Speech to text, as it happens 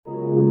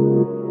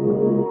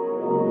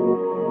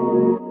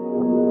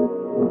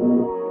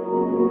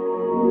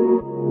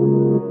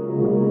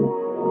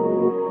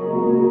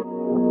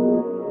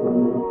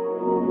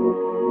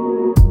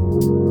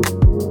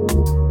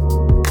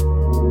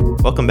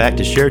Welcome back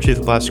to Share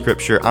Truth Apply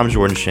Scripture. I'm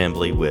Jordan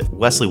Chambly with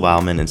Wesley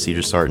Wildman and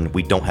Cedar Sarton.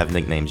 We don't have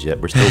nicknames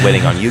yet. We're still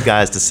waiting on you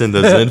guys to send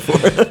those in for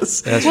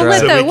us. That's we'll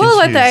right. We'll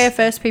let the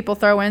AFS people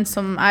throw in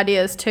some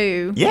ideas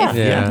too. Yeah.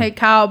 Hey,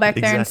 Kyle back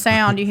there in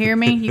sound. You hear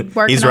me? You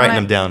working He's on writing it?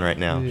 them down right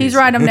now. He's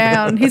writing them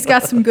down. He's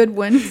got some good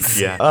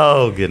ones. Yeah.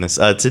 Oh, goodness.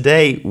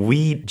 Today,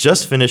 we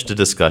just finished a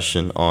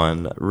discussion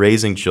on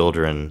raising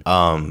children,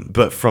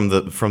 but from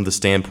the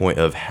standpoint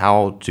of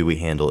how do we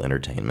handle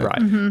entertainment. Right.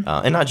 Mm-hmm.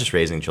 And not just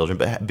raising children,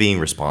 but being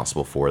responsible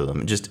for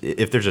them. Just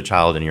if there's a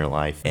child in your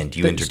life and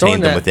you But entertain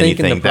starting them that with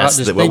thinking anything, about- that's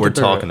just what we're thinking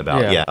through talking it.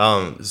 about.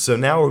 Yeah. So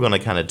now we're going to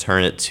kind of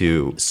turn it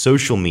to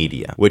social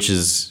media, which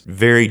is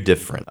very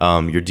different.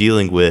 You're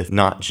dealing with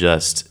not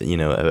just,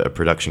 a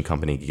production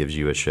company gives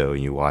you a show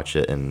and you watch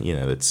it and,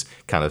 it's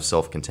kind of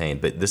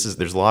self-contained, but there's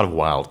a lot of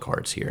wild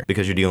cards here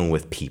because you're dealing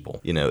with people.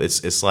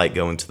 It's like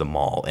going to the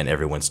mall and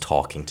everyone's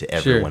talking to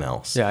everyone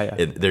else. Yeah.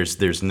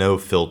 There's no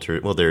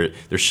filter. Well, there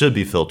should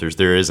be filters.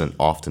 There isn't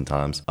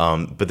oftentimes.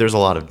 But there's a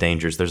lot of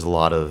dangers. There's a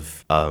lot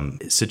of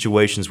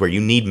situations where you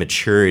need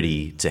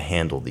maturity to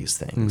handle these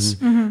things.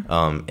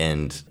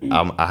 And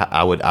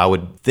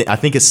I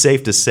think it's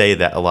safe to say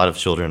that a lot of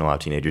children and a lot of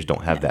teenagers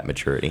don't have that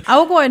maturity. I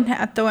will go ahead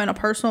and throw in a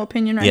personal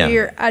opinion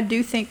here. I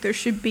do think there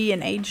should be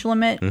an age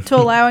limit to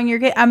allowing your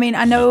kid. I mean,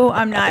 I know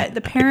I'm not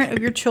the parent of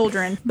your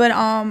children, but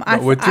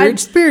with your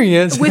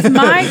experience, with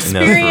my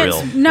experience,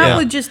 real. not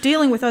with just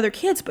dealing with other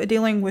kids, but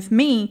dealing with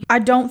me, I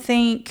don't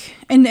think.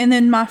 And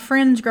then my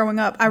friends growing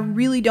up, I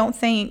really don't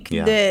think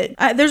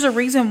that there's a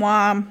reason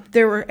why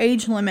there were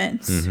age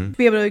limits to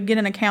be able to get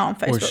an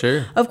account on Facebook. Well,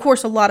 sure. Of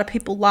course, a lot of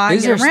people lie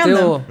is and there get around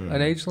still them.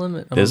 an age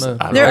limit? I Is- don't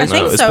know. I There, I don't know.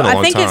 think It's so. been a I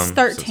long think time it's since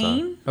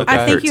 13. Okay.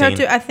 I think you have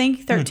 13. to. I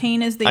think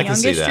 13 is the I can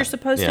see youngest that. you're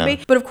supposed Yeah. to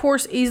be. But of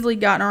course, easily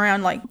gotten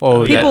around like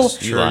Oh, people. that's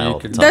true. lie all You the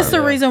could time. That's the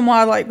yeah. reason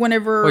why, like,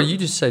 whenever. Well, you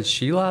just said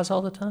she lies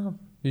all the time.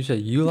 You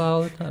said you lie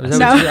all the time. Is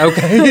that No. what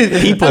you,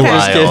 okay. People Okay.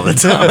 lie all the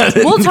time. I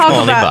didn't We'll call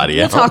talk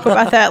anybody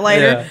out. that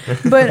later.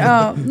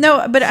 But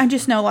no, but I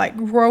just know, like,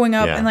 growing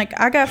up and like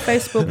I got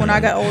Facebook when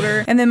I got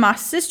older, and then my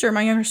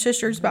younger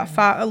sister is about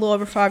a little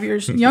over 5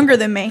 years younger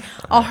than me.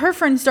 All her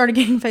friends started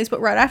getting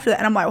Facebook right after that,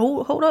 and I'm like,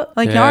 oh, hold up,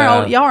 like y'all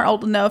aren't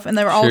old enough, and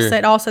they were all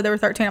said they were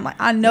 13. I'm like,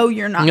 I know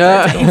you're not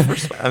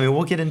 13. I mean,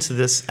 we'll get into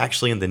this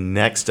actually in the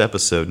next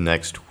episode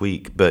next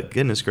week, but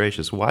goodness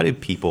gracious, why do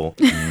people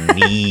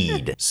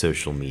need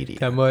social media?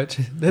 That much?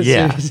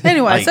 Yeah.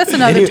 Anyways, that's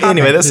another topic.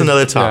 Anyway, that's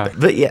another topic.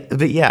 Yeah.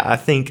 But yeah, I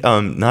think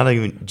not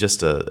even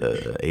just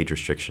a age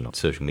restriction on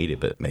social media,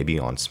 but maybe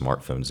on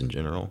smartphones in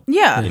general.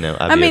 Yeah,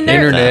 I mean,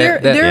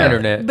 Internet,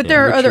 there but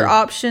are other sure.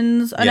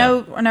 options. I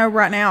know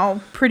right now,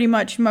 pretty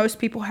much most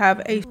people have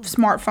a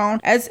smartphone.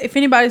 As if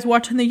anybody's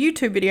watching the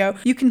YouTube video,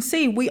 you can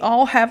see we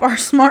all have our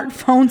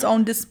smartphones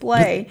on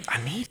display.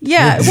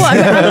 Well,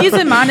 I'm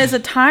using mine as a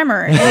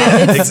timer.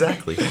 And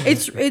Exactly.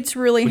 It's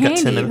really got 10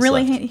 handy, minutes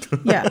really left.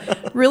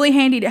 handy. Really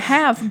handy to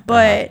have.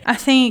 But I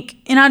think,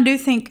 and I do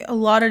think a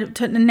lot of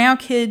now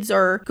kids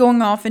are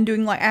going off and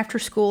doing like after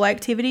school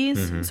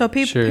activities. So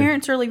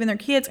parents are leaving their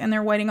kids and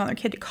they're waiting on their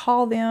kid to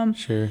call them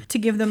to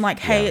give them like,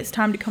 hey, it's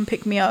time to come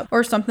pick me up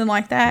or something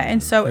like that.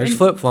 And so There's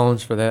flip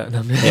phones for that.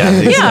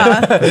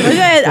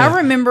 I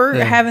remember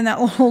having that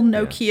little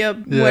Nokia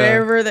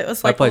whatever that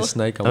was like I played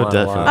Snake on mine.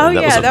 definitely. Oh That was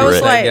yeah, a that was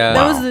brick. like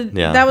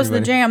Yeah. that was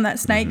the jam, that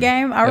Snake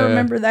game. I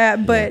remember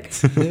that,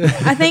 but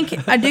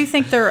I do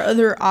think there are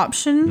other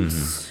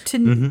options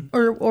to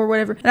or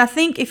whatever. And I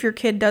think if your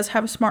kid does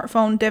have a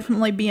smartphone,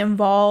 definitely be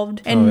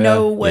involved and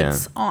know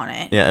what's on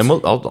it. Yeah, and we'll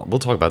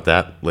talk about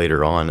that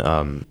later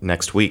on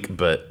next week.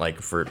 But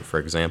like for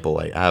example,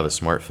 like I have a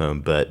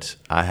smartphone, but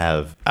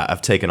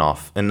I've taken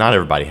off, and not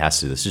everybody has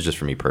to. This is just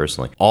for me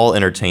personally. All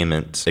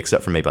entertainment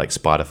except for maybe like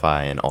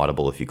Spotify and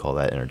Audible, if you call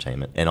that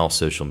entertainment, and all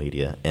social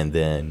media. And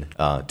then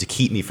to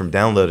keep me from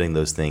downloading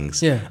those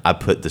things, I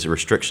put the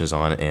restrictions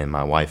on, and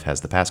my wife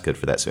has the passcode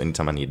for that. So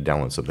anytime I need to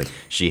download something,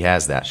 she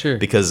has that. Sure.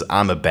 Because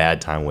I'm a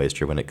bad time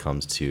waster when it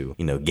comes to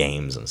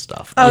games and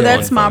stuff. Oh,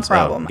 that's On my phones.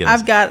 problem. Goodness.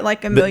 I've got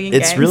like a million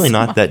It's games. really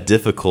not that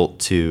difficult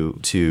to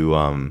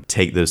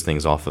take those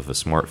things off of a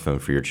smartphone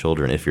for your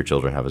children if your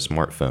children have a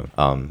smartphone.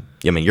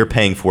 I mean, you're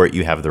paying for it.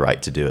 You have the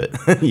right to do it.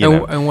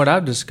 And what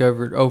I've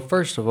discovered,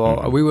 first of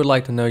all, we would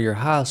like to know your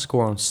high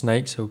score on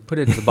Snake, so put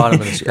it at the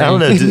bottom of the screen. I don't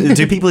know.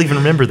 Do people even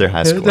remember their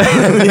high school?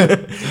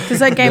 Does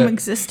that game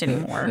exist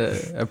anymore? I'm sure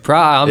it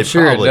It does,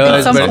 probably but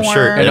does, but I'm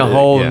sure in a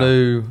whole yeah.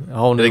 new a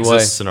whole new It way.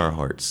 exists in our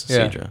hearts,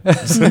 Yeah.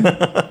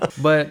 Cedra.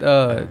 But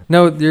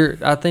no,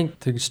 I think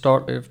to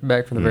start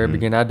back from the very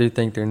beginning, I do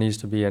think there needs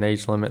to be an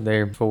age limit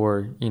there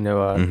for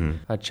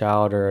a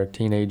child or a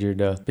teenager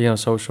to be on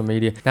social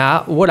media.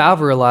 Now, what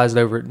I've realized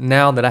over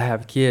now that I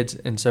have kids,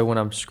 and so when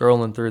I'm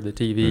scrolling through the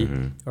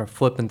TV or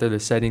flipping through the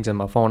settings in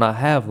my phone, I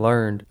have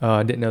learned.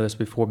 I didn't know this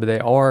before, but they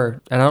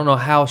are, and I don't know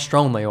how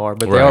strong they are,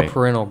 but they are Right.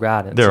 parental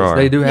guidance. There are.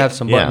 They do have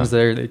some buttons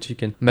there that you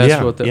can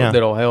mess with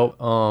that'll help.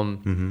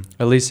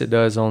 At least it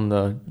does on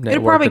the network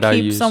It'll probably that I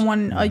keep use.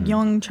 someone, a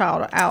young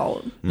child,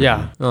 out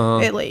Yeah.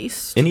 at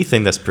least.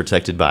 Anything that's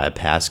protected by a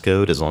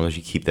passcode, as long as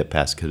you keep that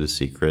passcode a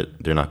secret,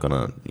 they're not going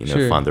to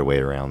Sure. find their way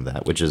around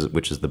that, which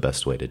is the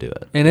best way to do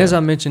it. And as I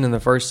mentioned in the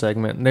first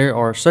segment, there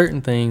are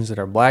certain things that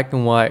are black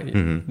and white.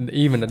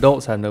 Even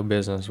adults have no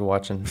business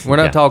watching. We're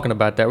not talking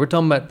about that. We're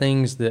talking about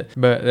things that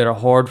are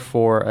hard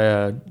for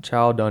a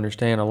child to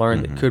understand or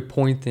learn that could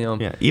point them.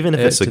 Yeah, even if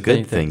it's a to good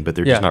think that- thing, but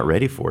they're yeah. just not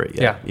ready for it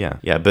yet. Yeah.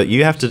 Yeah. But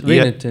you have to Being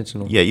you ha-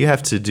 intentional. Yeah, you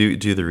have to do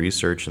the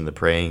research and the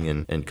praying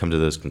and come to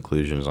those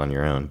conclusions on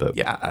your own. But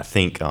yeah, I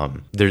think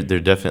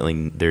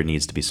there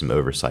needs to be some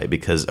oversight,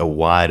 because a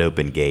wide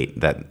open gate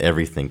that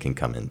everything can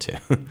come into.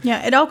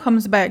 Yeah, it all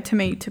comes back to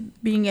me to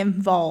being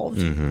involved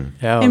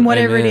Yeah, in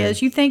whatever it amen.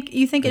 is. You think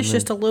it's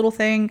just a little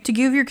thing to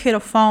give your kid a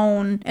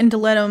phone and to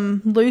let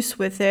them loose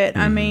with it.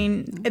 I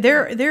mean,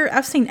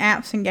 I've seen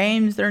apps and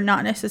games that are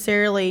not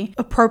necessarily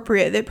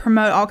appropriate that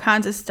promote all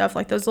kinds of stuff,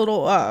 like those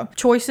little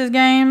choices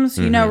games,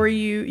 where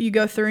you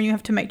go through and you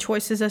have to make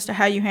choices as to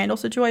how you handle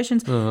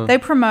situations. They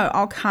promote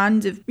all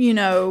kinds of,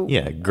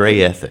 Yeah,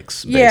 gray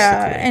ethics, basically.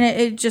 yeah, and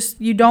it just,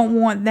 you don't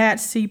want that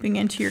seeping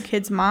into your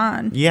kid's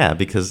mind. Yeah,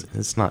 because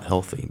it's not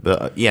healthy.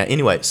 But yeah,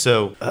 anyway,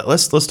 so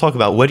let's talk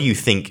about, what do you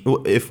think,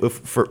 if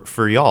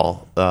for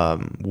y'all,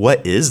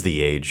 what is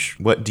the age?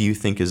 What do you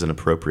think is an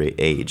appropriate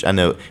age? I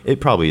know it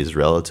probably is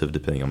relative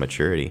depending on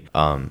maturity.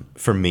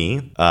 For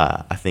me,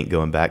 I think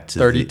going back to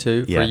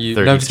 32 the, for yeah, you.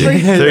 32. No,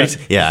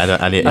 32. Yeah,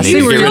 I need I to see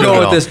get where rid you're of going it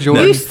with all. this,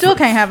 Jordan. You still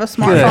can't have a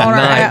smartphone Good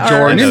night,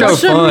 Jordan. You're no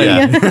social fun.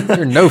 media.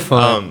 You're no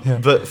fun.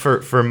 But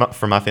for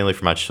my family,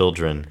 for my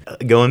children,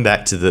 going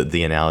back to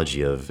the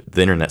analogy of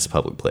the internet's a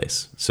public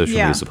place, social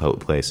Yeah. media's a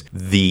public place.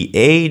 The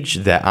age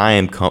that I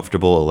am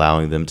comfortable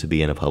allowing them to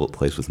be in a public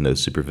place with no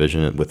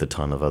supervision, with a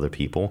ton of other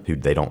people who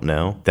they don't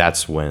know,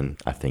 that's when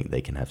I think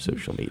they can have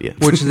social media.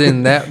 Which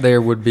then that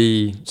there would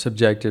be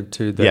subjective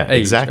to the Yeah, age,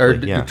 exactly, or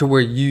yeah. to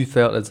where you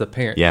felt as a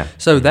parent. Yeah.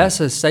 So that's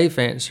a safe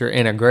answer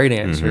and a great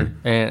answer,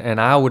 and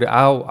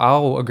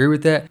I'll agree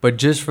with that. But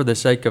just for the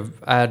sake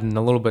of adding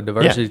a little bit of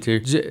diversity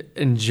to,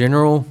 in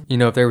general,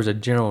 if there was a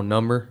general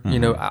number,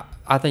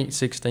 I think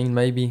 16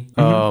 maybe.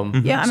 Yeah, I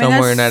mean,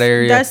 somewhere in that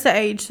area. That's the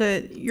age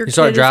that your You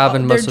start kid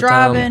driving is, most they're of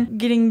the time. driving,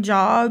 getting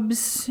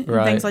jobs, and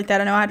Right. things like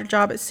that. I know I had a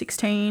job at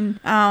 16.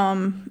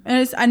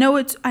 And I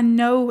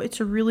know it's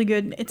a really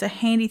good, it's a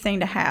handy thing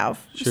to have,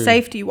 Sure.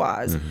 safety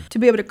wise, to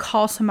be able to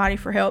call somebody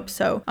for help.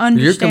 So You're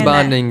understand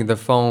combining the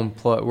phone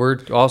plus. We're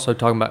also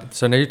talking about.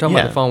 So now you're talking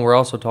about Yeah. the phone. We're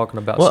also talking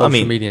about Well, I social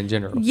mean, media in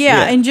general. that.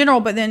 Yeah, Yeah. in general,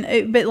 but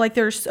then, but like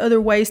there's other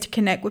ways to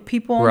connect with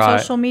people on Right.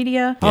 social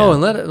media. Oh,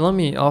 and let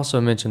me also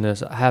mention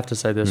this. I have to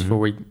say this before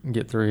we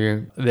get through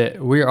here,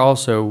 that we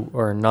also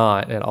are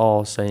not at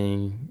all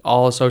saying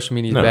all social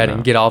media is No, bad no.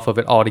 and get off of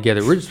it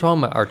altogether. We're just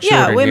talking about our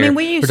Yeah, children I mean, here.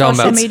 we use We're talking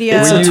social about- media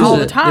we use all it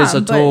the time, as a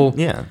but- tool.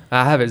 Yeah.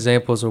 I have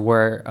examples of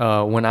where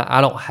when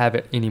I don't have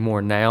it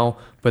anymore now,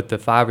 but the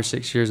 5 or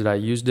 6 years that I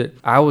used it,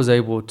 I was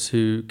able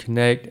to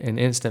connect an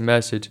instant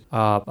message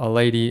a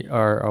lady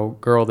or a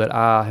girl that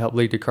I helped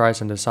lead to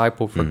Christ and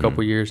disciple for a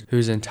couple years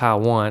who's in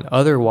Taiwan.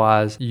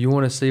 Otherwise, you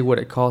want to see what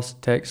it costs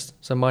to text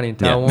somebody in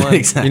Yeah, Taiwan?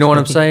 exactly. You know what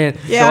I'm saying?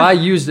 Yeah. So I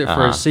used it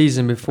for a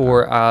season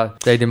before I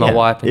dated my Yeah,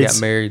 wife and got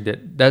it's- married.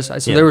 So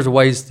Yeah. there was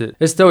ways that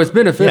it's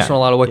beneficial Yeah, in a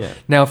lot of ways. yeah.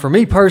 Now, for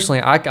me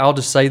personally, I'll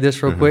just say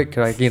this real quick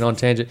because I get on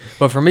tangent.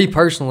 But for me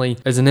personally,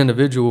 as an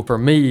individual, for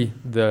me,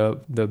 the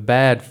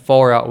bad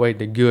far outweighed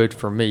the good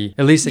for me.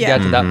 At least it Yeah.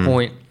 got to that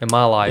point in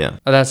my life. Yeah.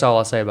 That's all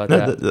I'll say about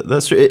No, that.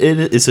 that's true.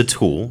 It's a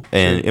tool,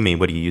 and I mean,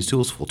 what do you use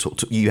tools for?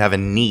 You have a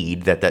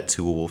need that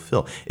tool will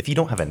fill. If you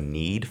don't have a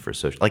need for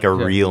social, like a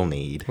real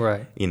need,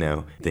 Right.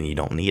 Then you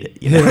don't need it.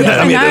 You know? Yeah,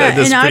 I mean,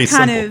 that's I pretty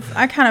kind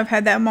simple. of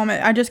had that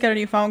moment. I just got a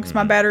new phone because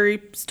my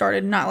battery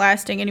started not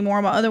lasting anymore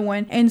on my other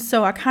one, and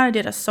so I kind of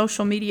did a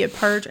social media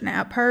purge, an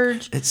app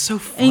purge. It's so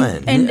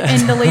fun. And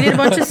deleted a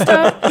bunch of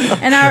stuff,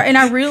 and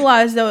I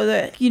realized though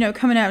that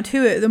coming out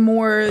to it, the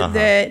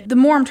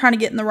more I'm trying to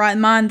get in the right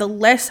mind, the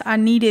less I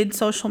needed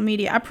social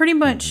media. I pretty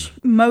much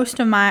most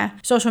of my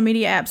social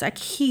media apps I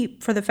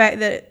keep for the fact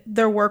that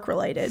they're work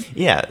related.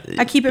 Yeah,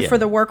 I keep it yeah. for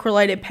the work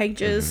related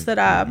pages that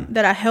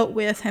I help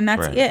with, and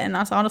that's Right. it. And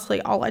that's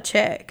honestly all I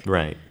check.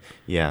 Right.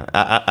 Yeah.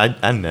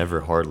 I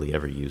never hardly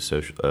ever use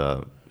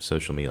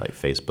social media like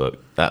Facebook.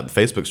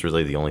 Facebook's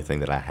really the only thing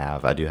that I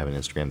have. I do have an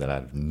Instagram that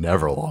I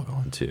never log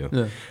on to.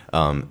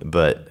 Yeah.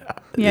 But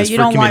yeah, it's you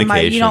for don't like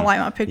communication.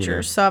 my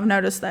pictures, so I've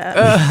noticed that.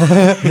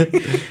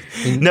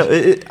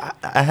 No,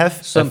 I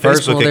have Some a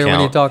personal Facebook there account.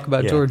 when you talk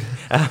about Jordan.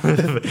 I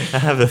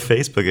have a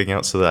Facebook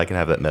account so that I can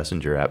have that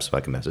messenger app so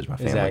I can message my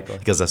family. Exactly.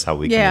 Because that's how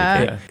we Yeah.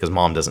 communicate. Because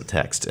mom doesn't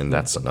text, and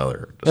that's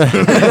another.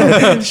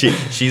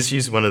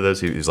 she's one of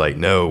those who's like,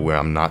 no, where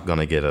I'm not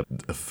gonna get a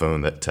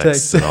phone that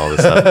texts and all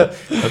this stuff.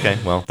 But, okay,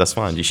 well, that's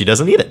fine. She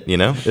doesn't need it.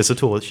 It's a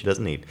tool that she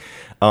doesn't need.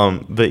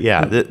 But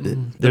yeah,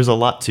 there's a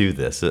lot to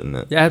this, isn't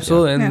it? Yeah,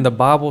 absolutely. Yeah. And the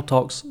Bible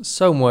talks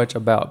so much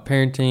about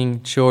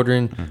parenting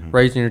children,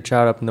 raising your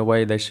child up in the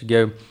way they should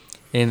go.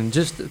 And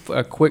just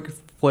a quick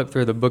flip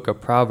through the book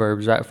of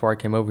Proverbs right before I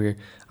came over here,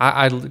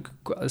 I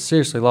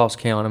seriously lost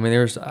count. I mean,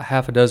 there's a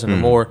half a dozen or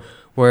more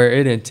where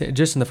it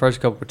just in the first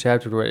couple of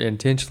chapters where it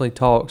intentionally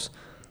talks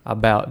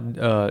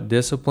about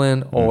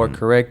discipline or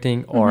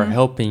correcting or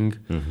helping,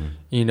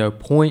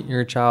 point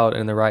your child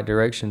in the right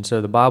direction.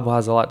 So the Bible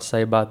has a lot to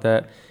say about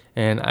that.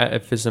 And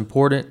if it's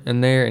important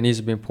in there, it needs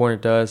to be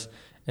important to us.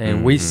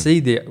 And we see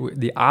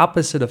the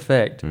opposite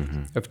effect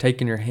of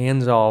taking your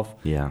hands off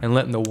and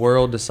letting the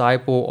world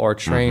disciple or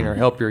train or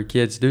help your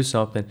kids do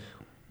something.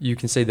 You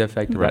can see the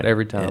effect of that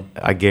every time.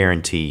 I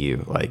guarantee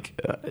you, like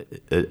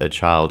a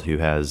child who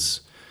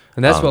has...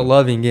 And that's what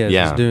loving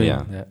is doing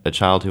that. A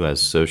child who has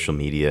social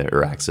media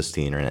or access to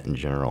the internet in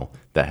general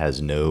that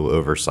has no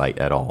oversight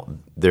at all,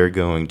 they're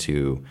going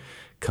to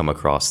come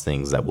across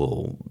things that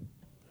will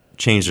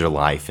change their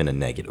life in a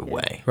negative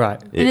way.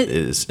 Right. It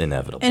is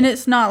inevitable. And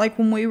it's not like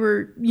when we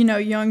were,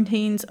 young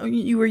teens,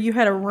 you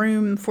had a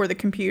room for the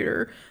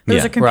computer. There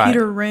was a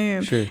computer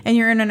room, and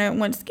your internet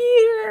went.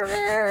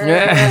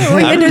 Yeah.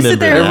 We had to sit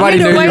there. Everybody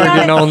knew you were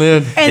getting on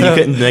in. And you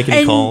couldn't make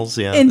any calls.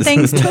 Yeah. And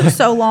things took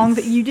so long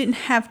that you didn't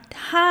have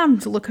time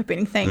to look up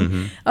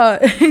anything,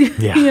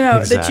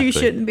 that you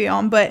shouldn't be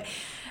on. But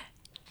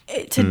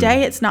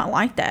today it's not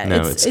like that.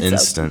 No, it's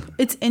instant.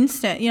 It's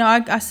instant.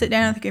 I sit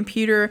down at the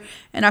computer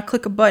and I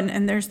click a button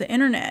and there's the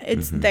internet.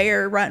 It's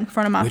there right in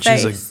front of my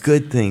face. Which is a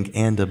good thing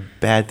and a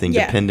bad thing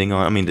depending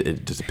on. I mean,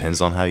 it just depends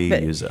on how you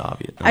use it.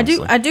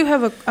 Obviously, I do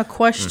have a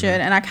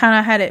question, and I kind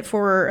of had it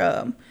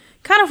for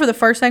the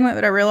first segment,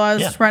 but I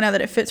realized right now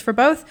that it fits for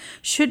both.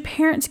 Should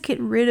parents get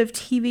rid of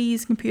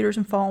TVs, computers,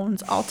 and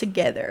phones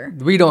altogether?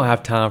 We don't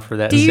have time for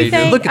that. Do you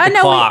think? Look at the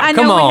clock. I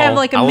know we have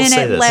like a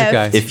minute left.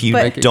 Okay. If you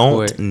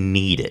don't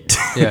need it,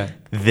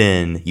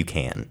 then you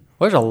can.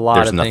 There's a lot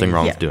There's of nothing things.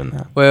 wrong with doing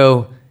that.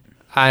 Well,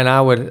 and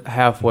I would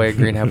halfway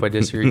agree and halfway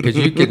disagree because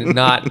you could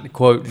not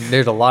quote.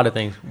 There's a lot of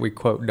things we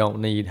quote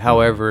don't need.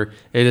 However,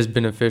 it is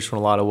beneficial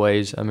in a lot of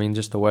ways. I mean,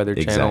 just the Weather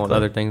Channel and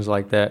other things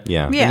like that.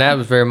 Yeah. And that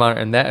was very minor,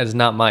 and that is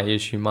not my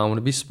issue. Mine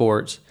would be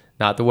sports,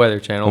 not the Weather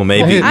Channel. Well,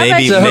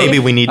 maybe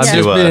we need to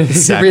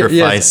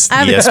sacrifice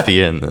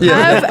ESPN.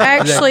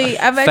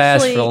 I've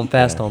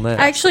fast on that.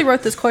 I actually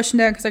wrote this question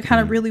down because I kind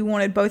of really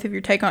wanted both of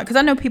your take on it because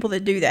I know people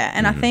that do that,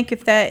 and I think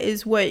if that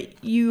is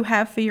what you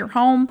have for your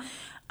home,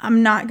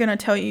 I'm not gonna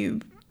tell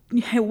you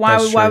why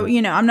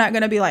I'm not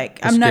gonna be like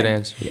That's I'm not. a good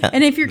answer. Yeah.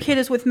 And if your kid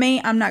is with me,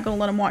 I'm not gonna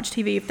let them watch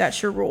TV if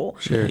that's your rule.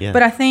 Sure. Yeah.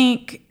 But I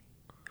think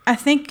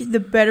the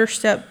better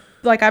step,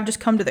 like I've just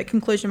come to that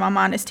conclusion in my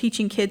mind, is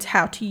teaching kids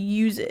how to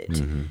use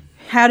it,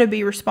 how to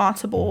be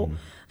responsible.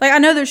 Like I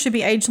know there should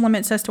be age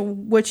limits as to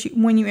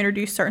when you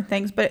introduce certain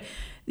things, but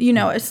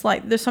it's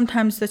like there's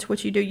sometimes that's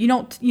what you do. You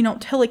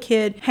don't tell a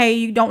kid, hey,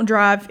 you don't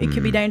drive. It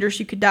could be dangerous.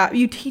 You could die.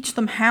 You teach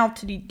them how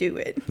to do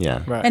it.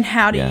 Yeah. Right. And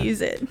how to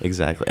use it.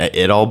 Exactly.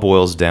 It all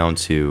boils down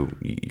to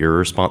your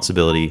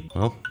responsibility.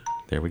 Well,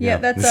 there we go. Yeah,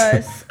 that's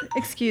us.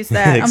 Excuse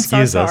that. I'm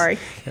so sorry.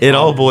 It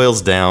all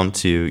boils down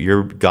to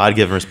your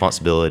God-given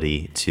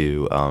responsibility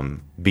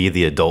to be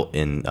the adult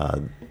in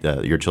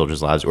your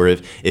children's lives, or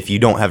if you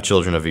don't have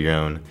children of your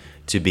own,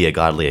 to be a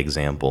godly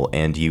example.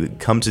 And you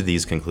come to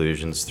these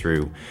conclusions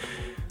through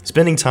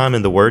spending time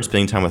in the Word,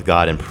 spending time with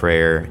God in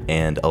prayer,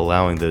 and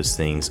allowing those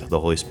things of the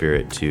Holy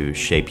Spirit to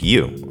shape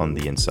you on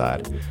the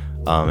inside.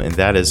 And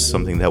that is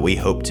something that we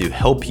hope to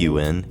help you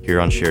in here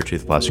on Share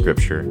Truth by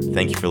Scripture.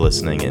 Thank you for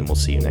listening, and we'll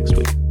see you next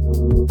week.